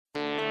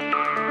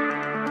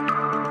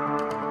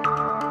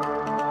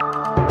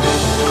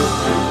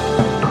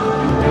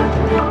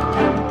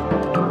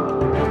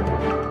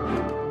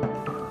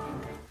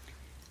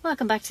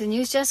Welcome back to the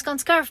News Desk on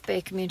Scarf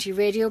Bay Community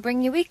Radio,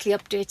 bringing you weekly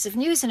updates of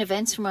news and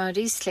events from around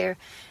East Clare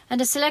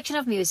and a selection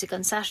of music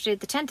on Saturday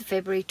the 10th of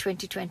February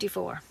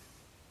 2024.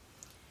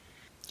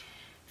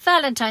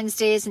 Valentine's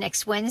Day is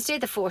next Wednesday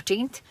the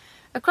 14th.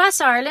 Across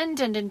Ireland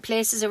and in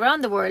places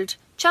around the world,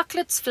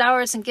 chocolates,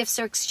 flowers and gifts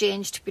are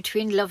exchanged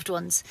between loved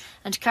ones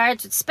and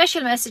cards with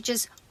special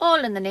messages,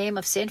 all in the name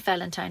of St.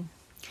 Valentine.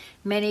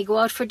 Many go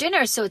out for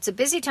dinner, so it's a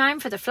busy time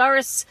for the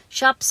florists,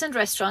 shops and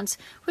restaurants,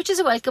 which is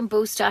a welcome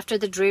boost after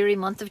the dreary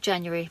month of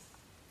January.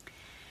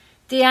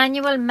 The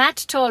annual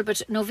Matt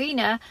Talbot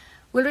Novena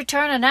will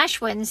return on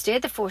Ash Wednesday,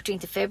 the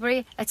 14th of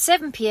February, at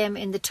 7 p.m.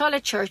 in the Tulla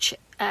Church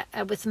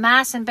with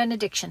Mass and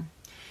Benediction.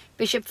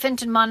 Bishop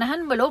Fintan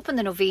Monaghan will open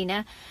the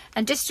novena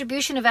and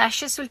distribution of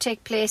ashes will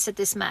take place at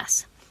this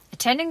Mass.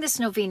 Attending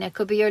this novena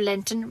could be your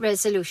Lenten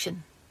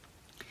resolution.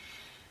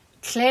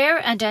 Clare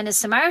and Ennis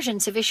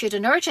Samaritans have issued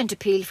an urgent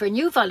appeal for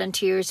new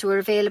volunteers who are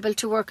available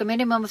to work a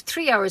minimum of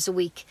 3 hours a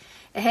week,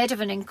 ahead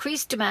of an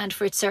increased demand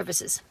for its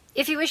services.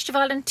 If you wish to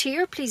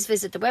volunteer, please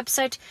visit the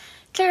website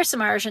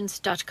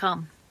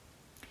claresamaritans.com.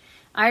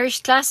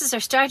 Irish classes are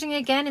starting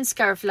again in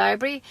Scariff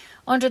Library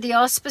under the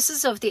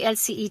auspices of the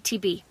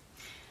LCETB.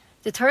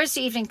 The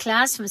Thursday evening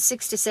class from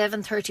 6 to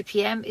 7:30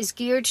 p.m. is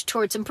geared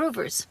towards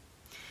improvers.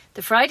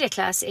 The Friday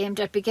class,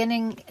 aimed at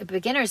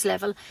beginners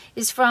level,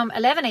 is from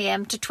 11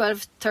 a.m. to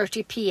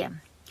 12:30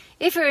 p.m.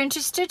 If you're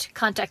interested,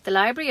 contact the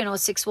library on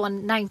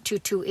 061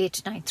 922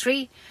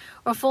 893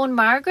 or phone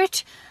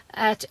Margaret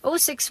at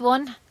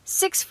 061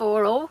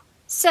 640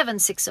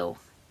 760.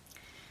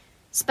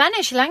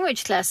 Spanish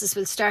language classes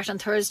will start on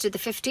Thursday the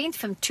 15th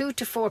from 2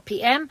 to 4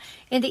 p.m.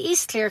 in the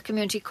East Clare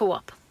Community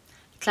Co-op.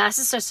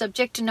 Classes are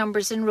subject to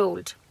numbers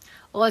enrolled.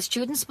 All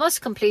students must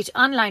complete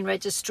online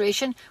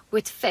registration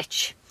with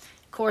Fetch.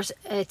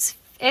 It's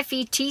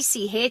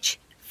FETCH,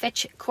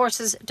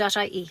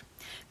 fetchcourses.ie.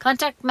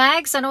 Contact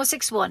Mags on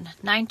 061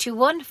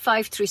 921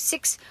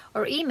 536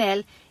 or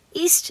email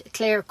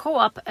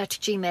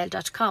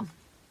eastclarecoop@gmail.com.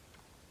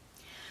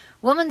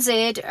 Women's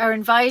Aid are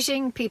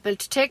inviting people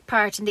to take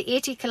part in the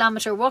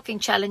 80-kilometre walking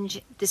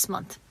challenge this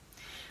month.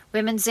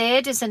 Women's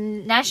Aid is a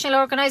national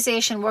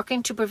organisation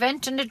working to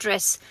prevent and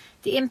address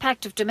the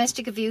impact of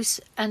domestic violence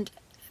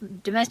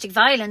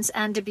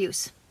and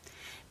abuse.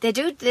 They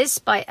do this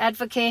by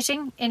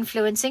advocating,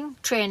 influencing,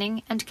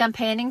 training and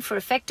campaigning for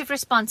effective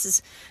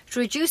responses to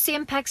reduce the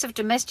impacts of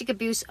domestic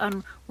abuse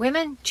on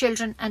women,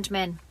 children and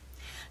men.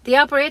 They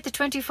operate the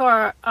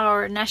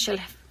 24-hour national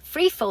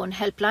free phone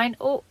helpline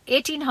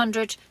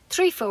 1800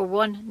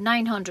 341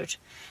 900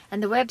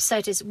 and the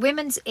website is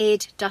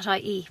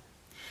womensaid.ie.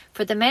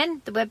 For the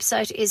men, the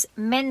website is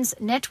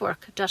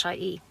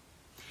mensnetwork.ie.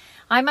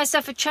 I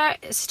myself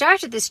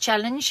started this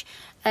challenge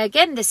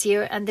again this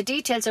year and the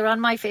details are on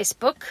my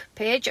Facebook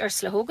page,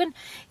 Ursula Hogan.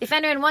 If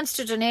anyone wants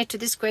to donate to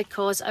this great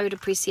cause, I would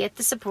appreciate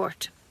the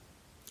support.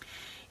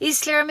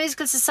 East Clare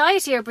Musical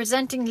Society are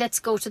presenting Let's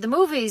Go to the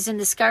Movies in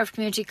the Scariff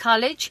Community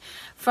College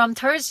from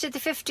Thursday the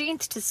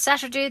 15th to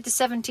Saturday the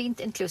 17th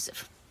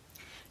inclusive.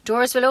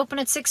 Doors will open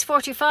at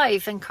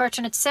 6:45 and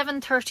curtain at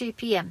 7:30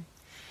 p.m.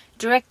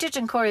 Directed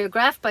and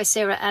choreographed by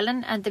Sarah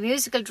Allen and the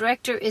musical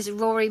director is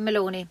Rory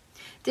Maloney.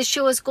 This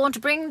show is going to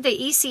bring the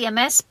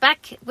ECMS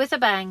back with a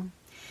bang.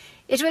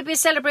 It will be a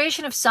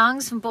celebration of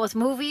songs from both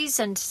movies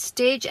and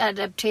stage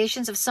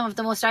adaptations of some of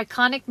the most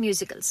iconic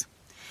musicals.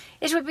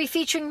 It will be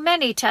featuring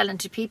many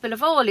talented people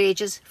of all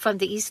ages from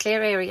the East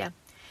Clare area.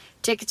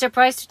 Tickets are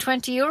priced at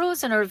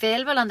 €20 and are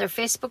available on their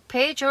Facebook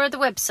page or the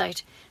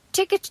website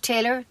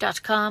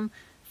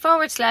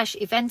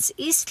tickettailor.com/events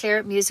East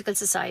Clare Musical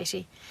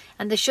Society.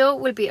 And the show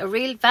will be a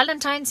real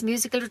Valentine's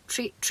musical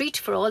treat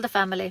for all the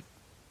family.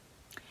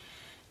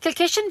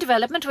 Kilkishen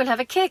Development will have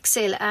a cake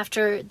sale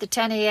after the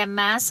 10 a.m.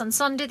 Mass on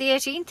Sunday the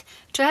 18th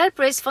to help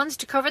raise funds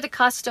to cover the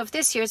cost of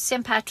this year's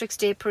St. Patrick's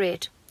Day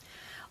Parade.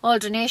 All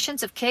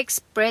donations of cakes,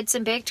 breads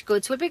and baked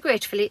goods will be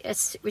gratefully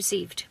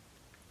received.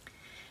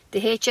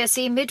 The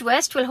HSE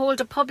Midwest will hold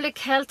a public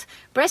health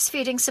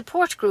breastfeeding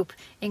support group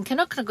in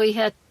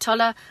Canucknaguiha,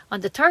 Tulla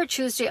on the third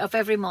Tuesday of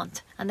every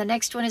month and the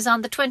next one is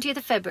on the 20th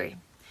of February.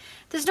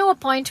 There's no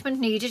appointment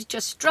needed,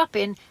 just drop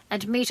in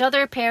and meet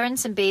other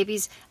parents and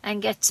babies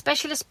and get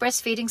specialist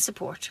breastfeeding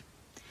support.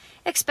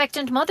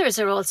 Expectant mothers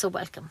are also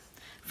welcome.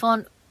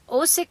 Phone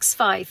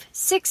 065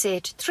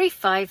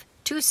 6835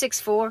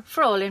 264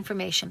 for all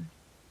information.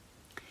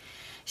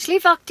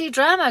 Slievachty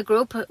Drama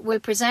Group will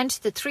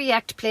present the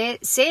 3-act play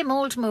Same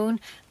Old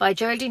Moon by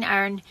Geraldine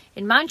Aaron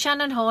in Mount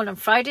Shannon Hall on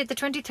Friday the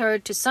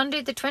 23rd to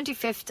Sunday the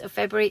 25th of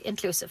February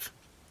inclusive.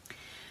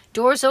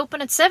 Doors open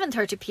at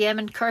 7:30 p.m.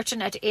 and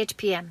curtain at 8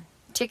 p.m.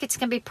 Tickets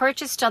can be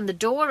purchased on the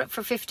door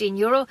for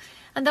 €15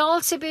 and there will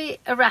also be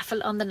a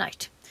raffle on the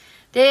night.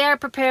 They are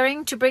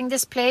preparing to bring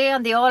this play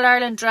on the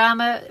All-Ireland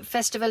Drama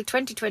Festival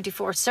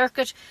 2024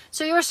 circuit,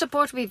 so your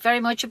support will be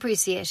very much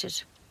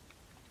appreciated.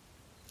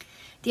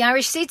 The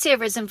Irish Seed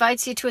Savers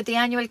invites you to the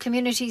annual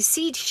Community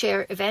Seed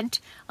Share event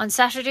on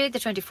Saturday the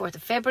 24th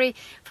of February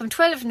from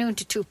 12 noon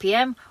to 2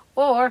 p.m.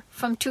 or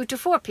from 2 to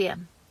 4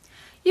 p.m.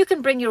 You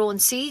can bring your own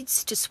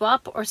seeds to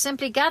swap or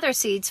simply gather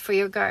seeds for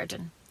your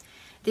garden.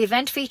 The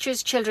event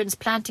features children's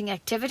planting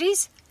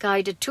activities,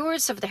 guided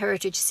tours of the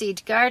Heritage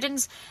Seed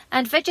Gardens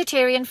and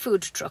vegetarian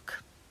food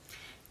truck.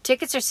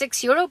 Tickets are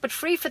 €6 but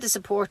free for the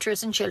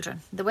supporters and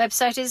children. The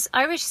website is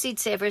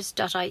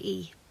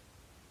irishseedsavers.ie.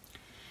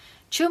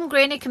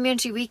 Tuamgraney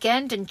Community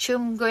Weekend and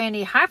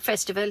Tuamgraney Harp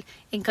Festival,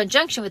 in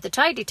conjunction with the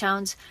Tidy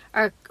Towns,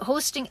 are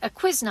hosting a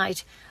quiz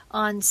night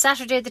on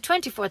Saturday the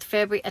 24th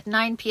February at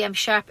 9 p.m.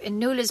 sharp in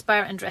Nula's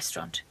Bar and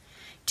Restaurant.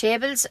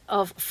 Tables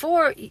of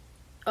four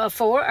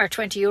are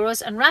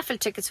 €20 and raffle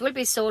tickets will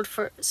be sold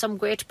for some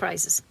great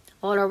prizes.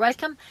 All are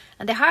welcome,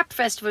 and the Harp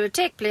Festival will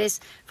take place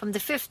from the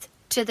 5th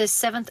to the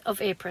 7th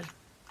of April.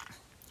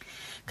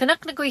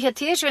 Connacht-na-Gaoithe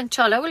Theatre in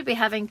Tulla will be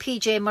having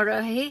PJ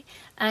Murray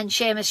and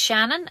Seamus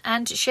Shannon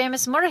and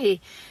Seamus Murray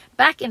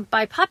back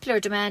by popular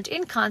demand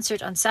in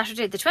concert on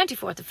Saturday the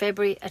 24th of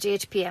February at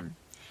 8 p.m.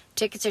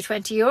 Tickets are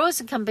 €20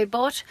 and can be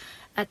bought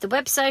at the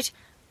website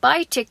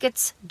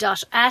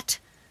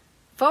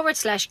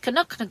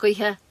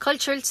buytickets.at/Connacht-na-Gaoithe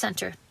Cultural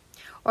Centre,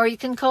 or you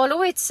can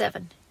call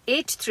 087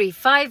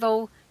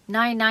 8350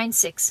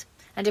 996,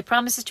 and it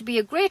promises to be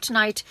a great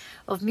night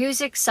of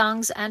music,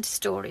 songs and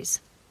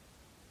stories.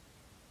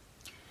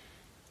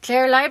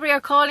 Clare Library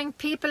are calling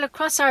people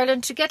across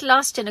Ireland to get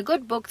lost in a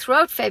good book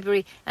throughout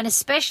February, and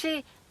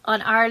especially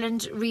on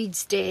Ireland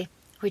Reads Day,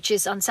 which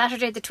is on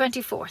Saturday the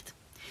 24th.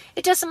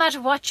 It doesn't matter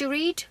what you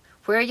read,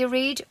 where you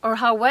read or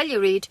how well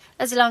you read,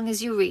 as long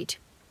as you read.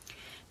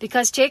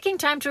 Because taking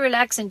time to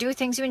relax and do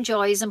things you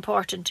enjoy is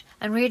important,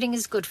 and reading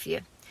is good for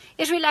you.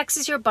 It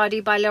relaxes your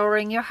body by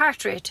lowering your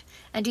heart rate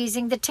and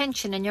easing the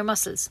tension in your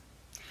muscles.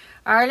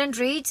 Ireland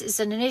Reads is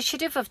an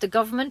initiative of the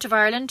Government of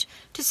Ireland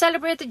to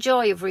celebrate the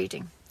joy of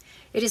reading.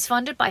 It is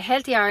funded by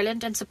Healthy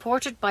Ireland and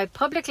supported by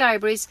public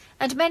libraries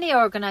and many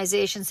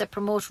organisations that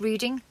promote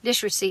reading,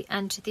 literacy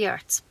and the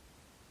arts.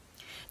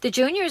 The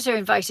juniors are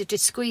invited to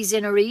squeeze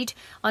in a read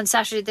on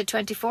Saturday the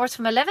 24th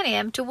from 11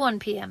 a.m. to 1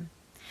 p.m.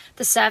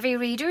 The savvy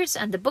readers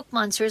and the book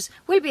monsters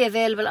will be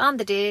available on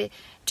the day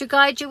to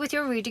guide you with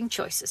your reading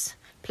choices.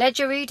 Pledge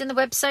your read on the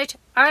website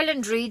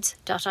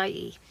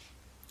irelandreads.ie.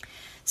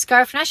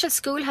 Scariff National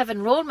School have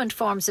enrolment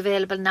forms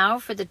available now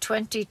for the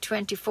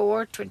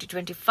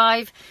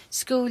 2024-2025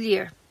 school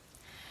year.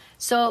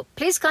 So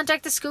please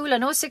contact the school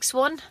on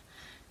 061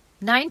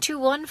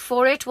 921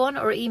 481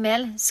 or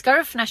email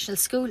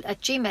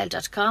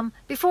scariffnationalschool@gmail.com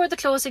before the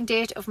closing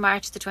date of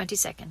March the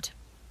 22nd.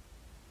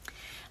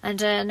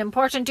 And an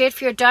important date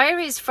for your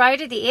diary is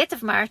Friday the 8th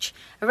of March.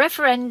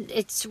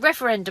 It's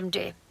referendum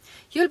day.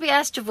 You'll be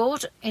asked to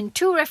vote in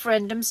 2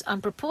 referendums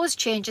on proposed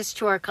changes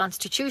to our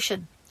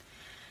Constitution.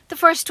 The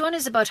first one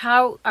is about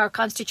how our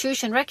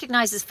Constitution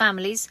recognises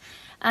families,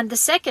 and the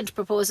second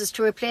proposes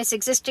to replace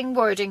existing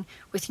wording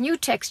with new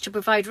text to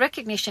provide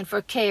recognition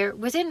for care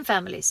within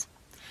families.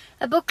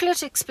 A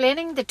booklet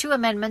explaining the 2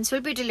 amendments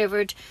will be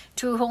delivered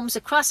to homes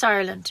across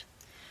Ireland.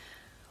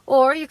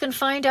 Or you can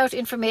find out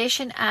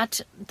information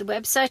at the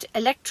website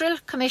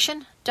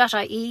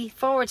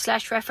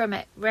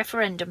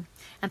electoralcommission.ie/referendum,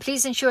 and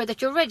please ensure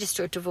that you're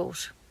registered to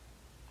vote.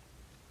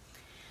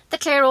 The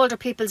Clare Older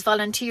People's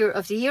Volunteer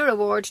of the Year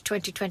Award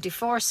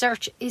 2024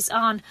 search is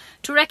on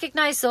to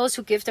recognise those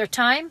who give their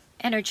time,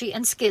 energy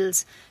and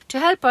skills to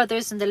help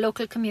others in the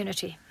local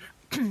community.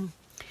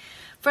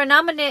 For a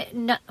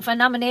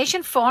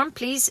nomination form,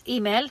 please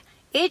email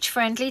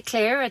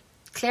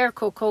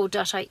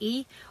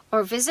agefriendlyclare@clarecoco.ie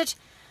or visit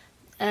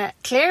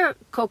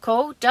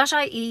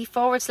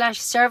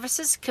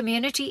clarecoco.ie/services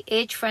community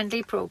age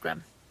friendly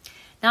programme.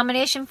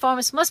 Nomination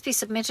forms must be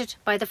submitted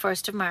by the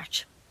 1st of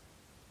March.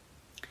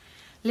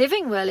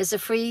 Living Well is a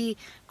free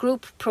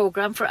group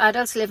programme for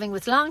adults living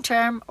with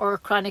long-term or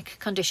chronic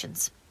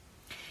conditions.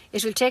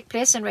 It will take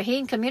place in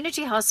Raheen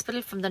Community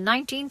Hospital from the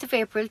 19th of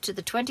April to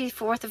the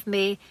 24th of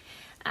May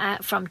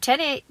from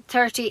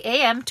 10:30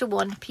 a.m. to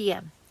 1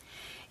 p.m.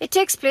 It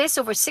takes place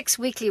over 6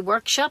 weekly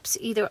workshops,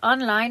 either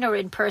online or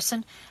in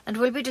person, and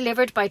will be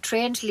delivered by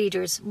trained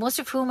leaders, most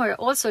of whom are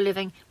also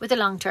living with a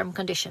long-term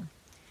condition.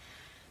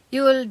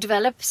 You will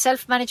develop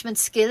self-management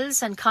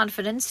skills and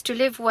confidence to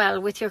live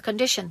well with your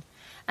condition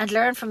and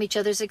learn from each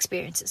other's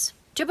experiences.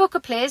 To book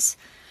a place,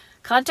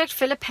 contact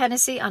Philip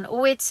Hennessy on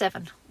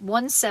 087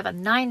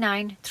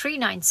 1799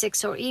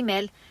 396 or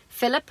email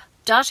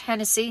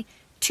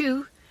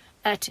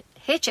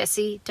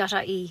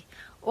philip.hennessy2@hse.ie,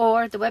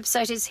 or the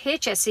website is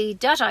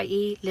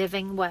hse.ie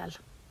Living Well.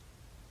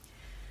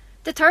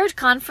 The 3rd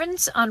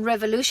conference on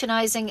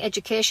revolutionising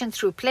education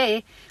through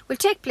play will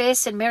take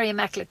place in Mary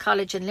Immaculate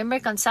College in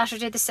Limerick on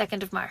Saturday the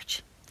 2nd of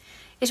March.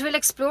 It will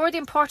explore the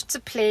importance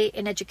of play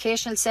in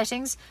educational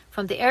settings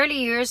from the early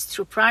years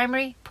through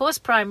primary,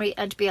 post-primary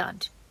and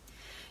beyond.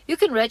 You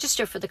can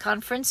register for the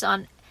conference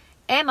on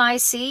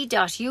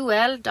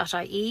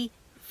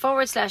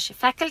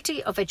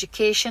mic.ul.ie/Faculty of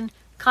Education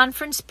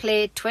Conference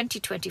Play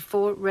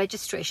 2024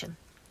 registration.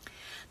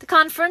 The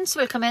conference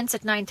will commence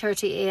at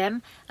 9:30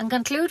 a.m. and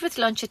conclude with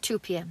lunch at 2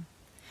 p.m.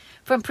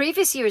 From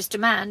previous year's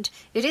demand,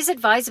 it is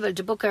advisable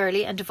to book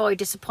early and avoid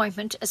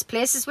disappointment, as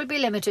places will be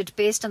limited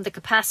based on the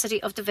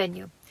capacity of the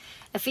venue.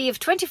 A fee of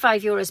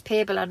 €25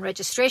 payable on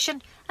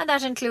registration, and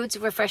that includes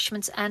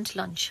refreshments and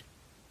lunch.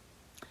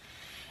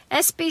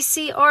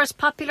 SBCR's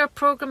popular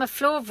programme A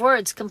Flow of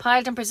Words,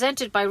 compiled and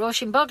presented by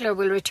Roisin Bugler,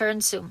 will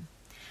return soon.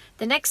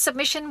 The next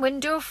submission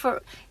window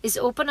is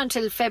open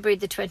until February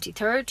the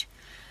 23rd.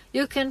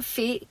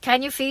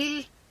 Can you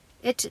feel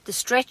it, the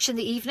stretch in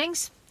the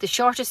evenings, the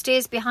shortest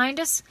days behind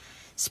us?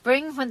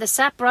 Spring, when the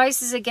sap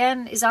rises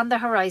again, is on the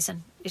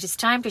horizon. It is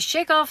time to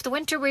shake off the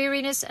winter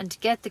weariness and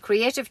get the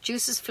creative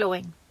juices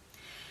flowing.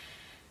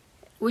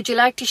 Would you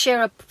like to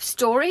share a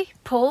story,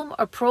 poem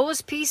or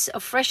prose piece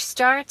of fresh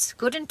starts,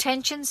 good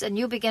intentions and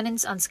new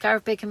beginnings on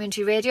Scarf Bay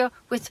Community Radio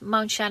with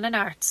Mount Shannon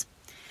Arts?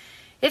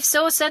 If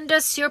so, send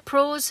us your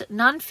prose,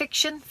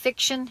 non-fiction,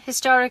 fiction,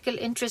 historical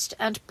interest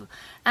and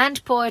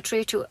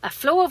poetry to A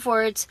Flow of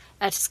Words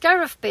at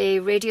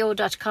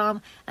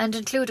scarfbayradio.com and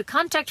include a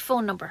contact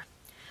phone number.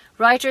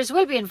 Writers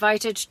will be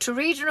invited to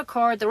read and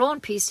record their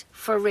own piece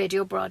for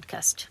radio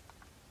broadcast.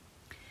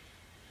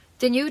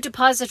 The new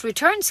deposit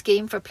return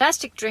scheme for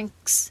plastic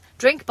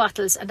drink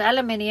bottles and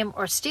aluminium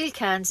or steel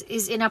cans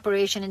is in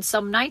operation in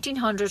some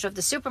 1,900 of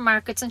the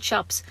supermarkets and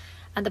shops,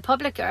 and the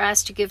public are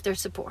asked to give their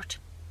support.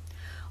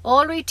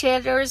 All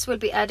retailers will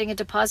be adding a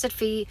deposit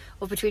fee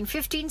of between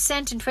 15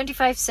 cents and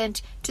 25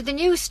 cents to the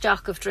new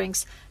stock of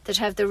drinks that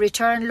have the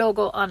return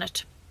logo on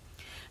it.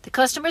 The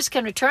customers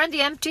can return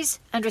the empties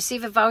and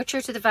receive a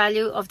voucher to the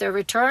value of their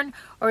return,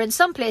 or in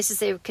some places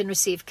they can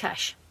receive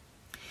cash.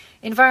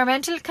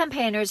 Environmental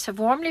campaigners have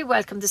warmly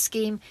welcomed the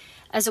scheme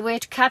as a way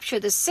to capture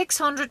the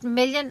 600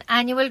 million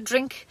annual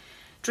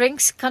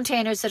drinks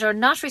containers that are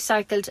not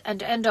recycled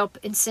and end up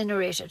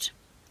incinerated.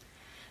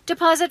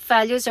 Deposit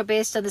values are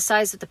based on the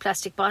size of the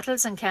plastic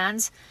bottles and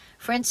cans.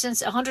 For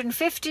instance,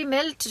 150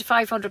 ml to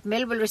 500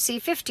 ml will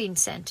receive 15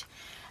 cents,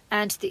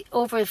 and the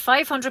over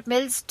 500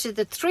 ml to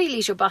the 3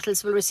 litre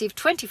bottles will receive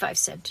 25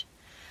 cents.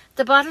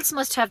 The bottles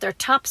must have their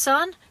tops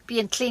on, be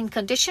in clean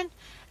condition,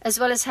 as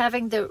well as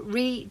having the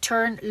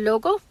return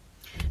logo.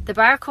 The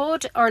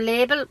barcode or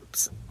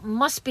labels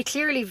must be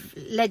clearly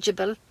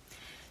legible.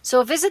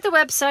 So visit the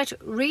website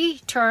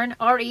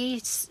return.ie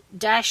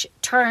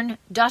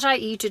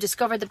to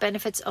discover the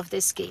benefits of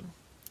this scheme.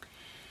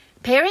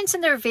 Parents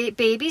and their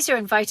babies are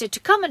invited to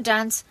come and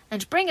dance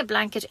and bring a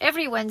blanket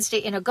every Wednesday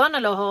in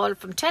Ogunalow Hall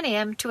from 10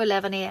 a.m. to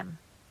 11 a.m.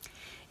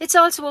 It's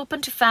also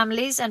open to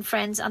families and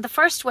friends on the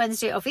first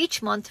Wednesday of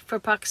each month for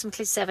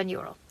approximately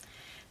 €7.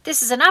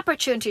 This is an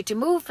opportunity to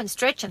move and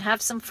stretch and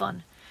have some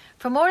fun.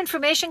 For more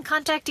information,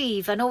 contact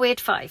Eve on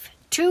 085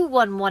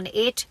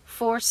 2118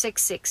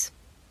 466.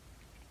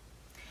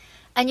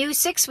 A new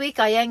 6-week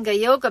Iyengar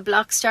yoga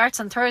block starts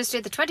on Thursday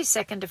the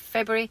 22nd of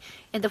February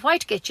in the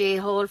Whitegate J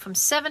Hall from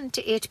 7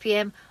 to 8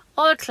 p.m.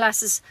 All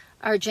classes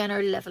are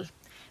general level.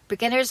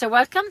 Beginners are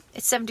welcome.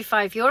 It's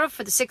 €75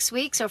 for the 6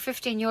 weeks or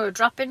 €15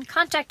 drop-in.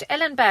 Contact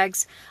Ellen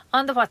Baggs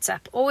on the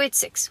WhatsApp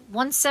 086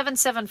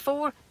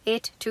 1774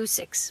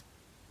 826.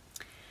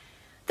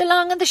 The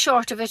long and the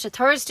short of it, A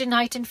Thursday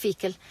Night in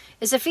Feakle,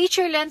 is a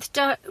feature-length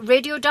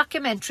radio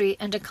documentary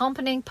and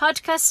accompanying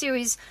podcast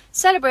series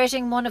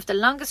celebrating one of the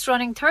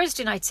longest-running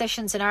Thursday night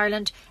sessions in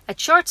Ireland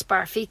at Shorts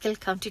Bar, Feakle,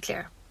 County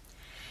Clare.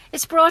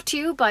 It's brought to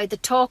you by the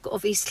Talk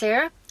of East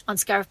Clare on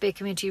Scarf Bay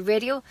Community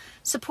Radio,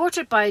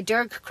 supported by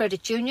Derg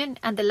Credit Union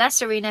and the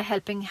Lassarina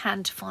Helping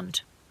Hand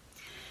Fund.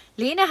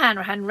 Lena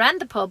Hanrahan ran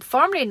the pub,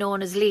 formerly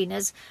known as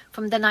Lena's,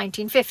 from the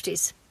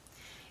 1950s.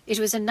 It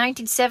was in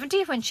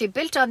 1970 when she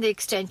built on the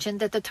extension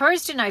that the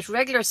Thursday night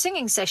regular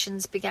singing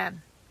sessions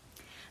began.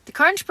 The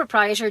current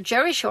proprietor,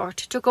 Jerry Short,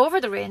 took over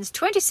the reins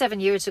 27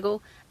 years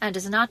ago and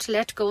has not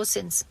let go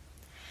since.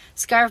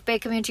 Scarf Bay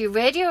Community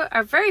Radio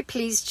are very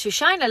pleased to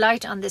shine a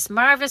light on this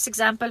marvellous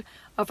example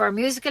of our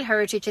musical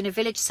heritage in a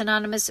village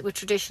synonymous with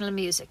traditional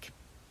music.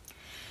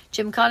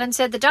 Jim Collins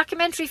said the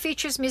documentary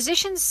features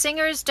musicians,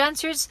 singers,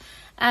 dancers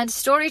and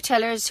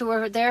storytellers who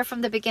were there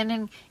from the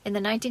beginning in the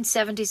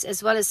 1970s,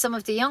 as well as some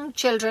of the young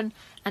children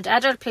and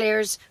adult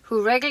players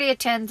who regularly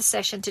attend the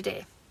session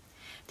today.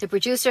 The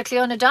producer,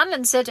 Cleona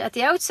Donlan, said at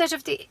the outset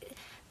of the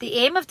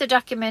aim of the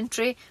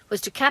documentary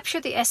was to capture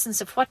the essence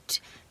of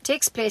what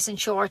takes place in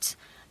Shorts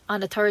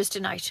on a Thursday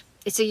night.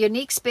 It's a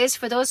unique space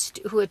for those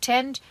who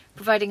attend,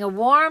 providing a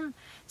warm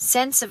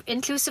sense of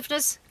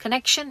inclusiveness,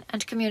 connection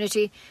and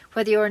community,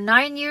 whether you're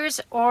 9 years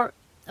of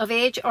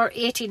age or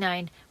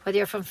 89, whether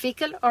you're from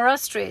Feakle or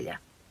Australia.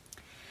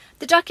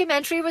 The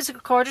documentary was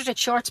recorded at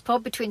Shorts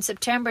Pub between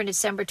September and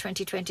December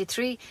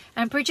 2023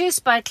 and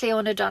produced by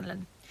Cleona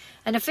Donlan.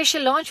 An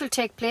official launch will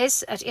take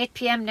place at 8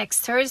 p.m. next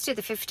Thursday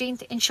the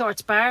 15th in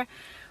Shorts Bar,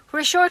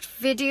 where a short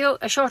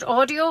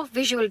audio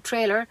visual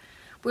trailer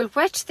will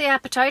whet the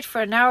appetite for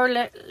an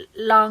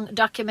hour-long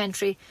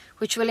documentary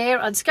which will air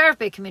on Scarf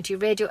Bay Community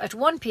Radio at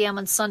 1 p.m.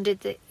 on Sunday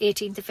the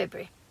 18th of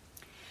February.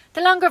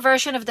 The longer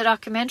version of the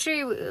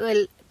documentary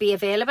will be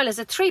available as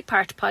a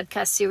 3-part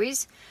podcast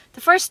series.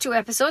 The first 2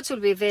 episodes will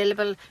be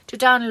available to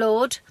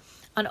download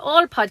on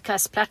all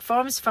podcast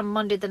platforms from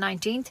Monday the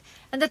 19th,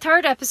 and the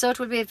 3rd episode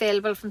will be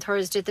available from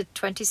Thursday the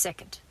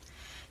 22nd.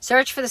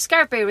 Search for the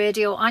Scariff Bay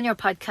Radio on your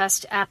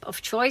podcast app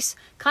of choice.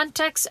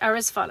 Contacts are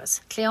as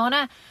follows.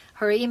 Cleona,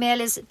 her email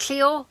is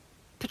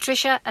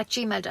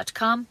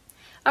cleopatricia@gmail.com.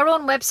 Our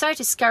own website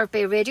is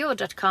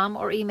scariffbayradio.com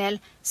or email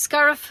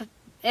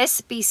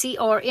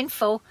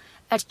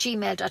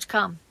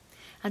scariffsbcrinfo@gmail.com.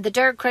 And the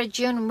Derg Credit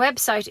Union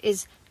website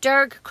is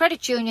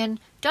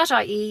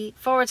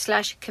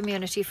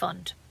dergcreditunion.ie/community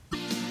fund.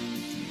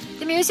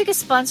 The music is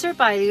sponsored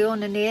by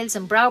Leona Nails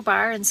and Brow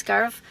Bar in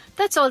Scariff.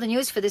 That's all the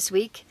news for this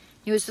week.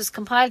 News was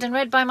compiled and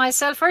read by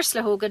myself,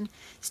 Ursula Hogan.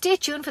 Stay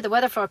tuned for the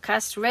weather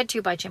forecast read to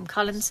you by Jim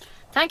Collins.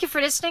 Thank you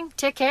for listening,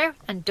 take care,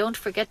 and don't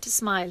forget to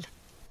smile.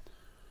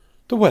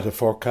 The weather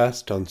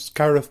forecast on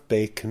Scariff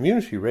Bay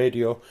Community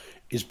Radio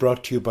is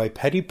brought to you by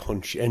Paddy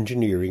Punch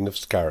Engineering of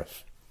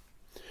Scariff.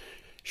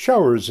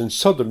 Showers in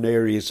southern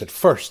areas at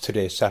first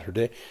today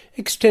Saturday,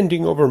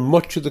 extending over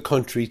much of the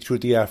country through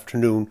the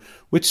afternoon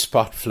with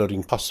spot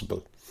flooding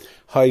possible.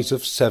 Highs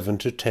of 7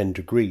 to 10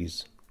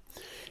 degrees.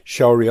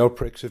 Showery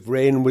outbreaks of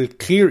rain will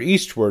clear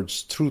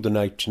eastwards through the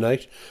night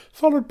tonight,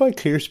 followed by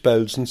clear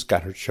spells and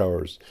scattered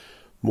showers.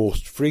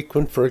 Most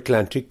frequent for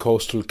Atlantic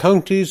coastal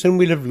counties, and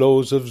we'll have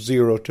lows of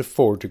 0 to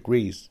 4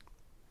 degrees.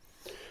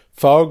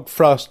 Fog,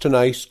 frost and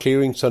ice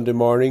clearing Sunday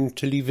morning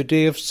to leave a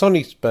day of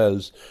sunny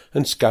spells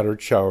and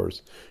scattered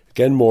showers.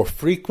 Again more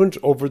frequent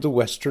over the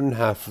western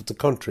half of the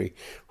country,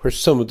 where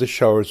some of the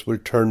showers will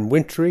turn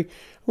wintry.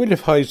 We'll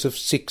have highs of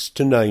 6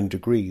 to 9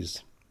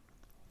 degrees.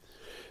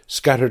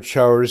 Scattered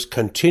showers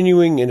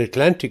continuing in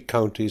Atlantic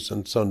counties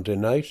on Sunday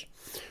night,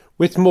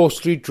 with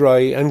mostly dry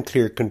and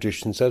clear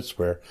conditions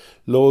elsewhere,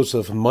 lows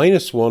of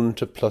 -1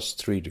 to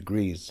 +3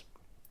 degrees.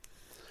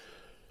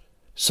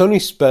 Sunny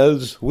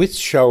spells with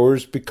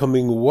showers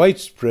becoming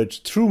widespread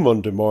through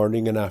Monday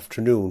morning and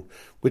afternoon,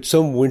 with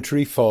some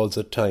wintry falls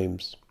at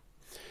times.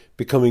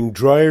 Becoming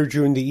drier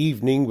during the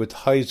evening with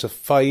highs of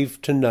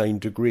 5 to 9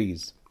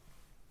 degrees.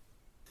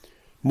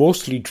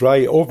 Mostly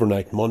dry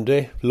overnight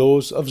Monday,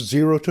 lows of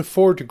 0 to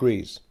 4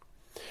 degrees.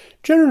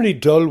 Generally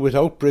dull with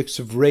outbreaks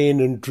of rain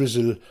and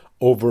drizzle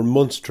over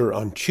Munster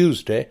on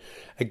Tuesday,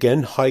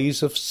 again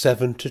highs of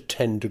 7 to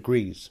 10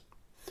 degrees.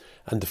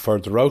 And the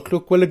further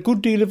outlook, well, a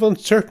good deal of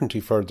uncertainty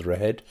further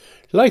ahead,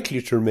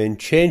 likely to remain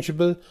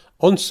changeable,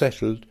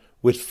 unsettled,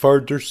 with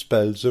further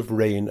spells of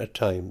rain at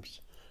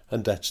times.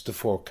 And that's the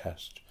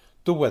forecast.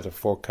 The weather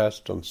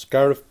forecast on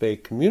Scariff Bay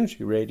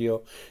Community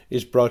Radio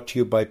is brought to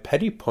you by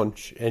Paddy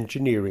Punch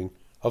Engineering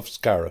of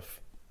Scariff.